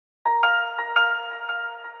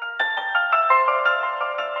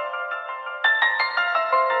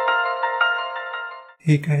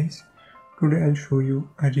Hey guys, today I'll show you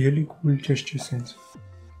a really cool gesture sensor.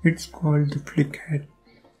 It's called the Flick Head.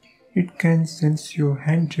 It can sense your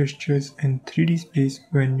hand gestures in 3D space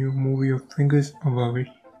when you move your fingers above it.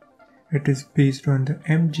 It is based on the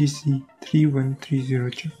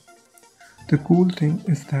MGC3130 chip. The cool thing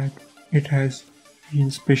is that it has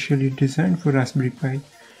been specially designed for Raspberry Pi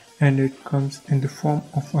and it comes in the form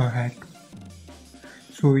of a hat.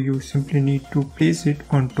 So you simply need to place it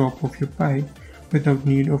on top of your Pi without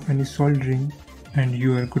need of any soldering and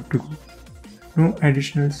you are good to go. No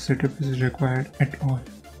additional setup is required at all.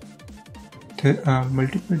 There are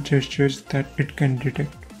multiple gestures that it can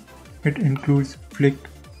detect. It includes flick,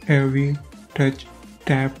 air wheel, touch,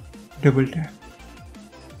 tap, double tap.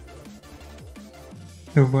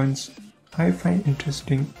 The ones I find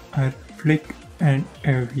interesting are flick and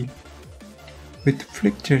air wheel. With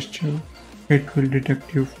flick gesture, it will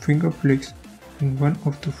detect your finger flicks in one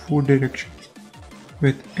of the 4 directions.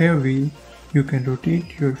 With air wheel, you can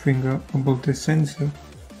rotate your finger above the sensor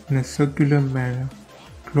in a circular manner,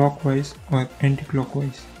 clockwise or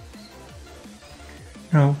anti-clockwise.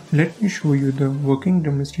 Now let me show you the working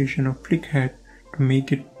demonstration of Flick Head to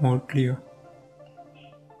make it more clear.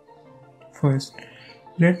 First,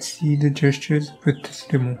 let's see the gestures with this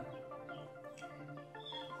demo.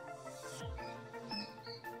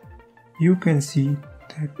 You can see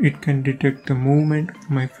that it can detect the movement of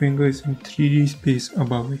my fingers in 3D space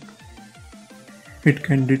above it. It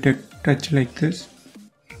can detect touch like this,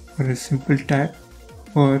 or a simple tap,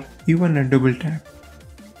 or even a double tap.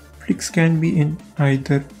 Flicks can be in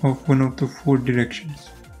either of one of the 4 directions.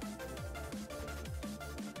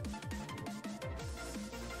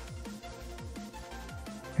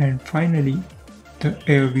 And finally, the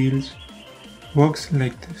air wheels works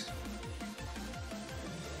like this.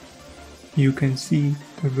 You can see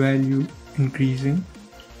the value increasing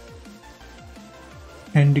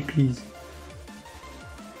and decreasing.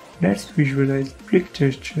 Let's visualize flick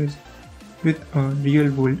gestures with a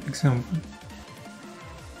real-world example.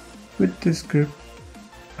 With this script,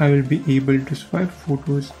 I will be able to swipe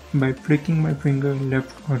photos by flicking my finger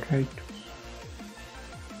left or right.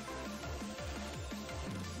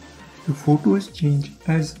 The photos change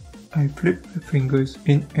as I flip my fingers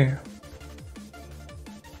in air.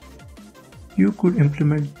 You could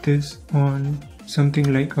implement this on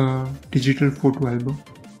something like a digital photo album.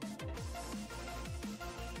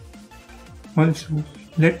 Also,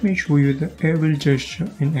 let me show you the air wheel gesture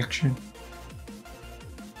in action.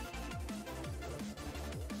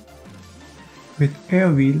 With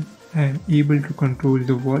air wheel, I am able to control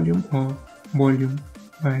the volume or volume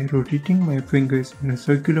by rotating my fingers in a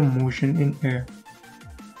circular motion in air.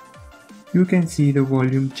 You can see the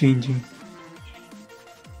volume changing.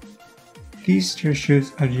 These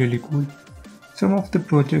gestures are really cool. Some of the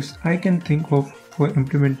projects I can think of for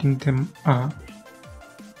implementing them are: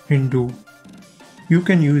 in door, you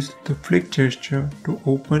can use the flick gesture to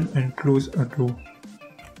open and close a door.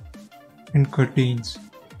 In curtains,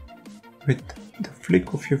 with the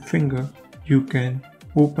flick of your finger, you can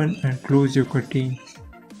open and close your curtains.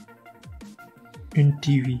 In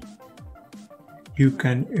TV, you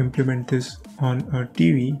can implement this on a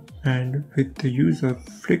TV and with the use of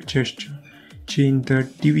flick gesture, change the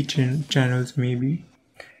TV channels maybe,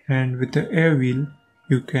 and with the air wheel,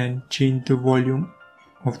 you can change the volume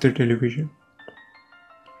of the television.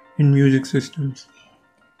 In music systems,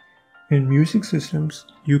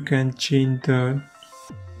 you can change the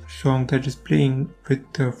song that is playing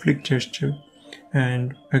with the flick gesture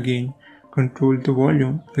and again control the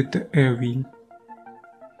volume with the air wheel.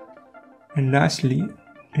 And lastly,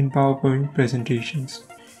 in PowerPoint presentations,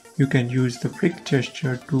 you can use the flick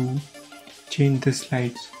gesture to change the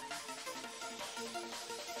slides.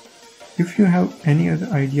 If you have any other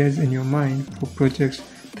ideas in your mind for projects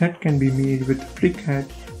that can be made with Flick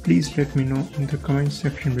Head, please let me know in the comment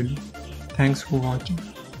section below. Thanks for watching.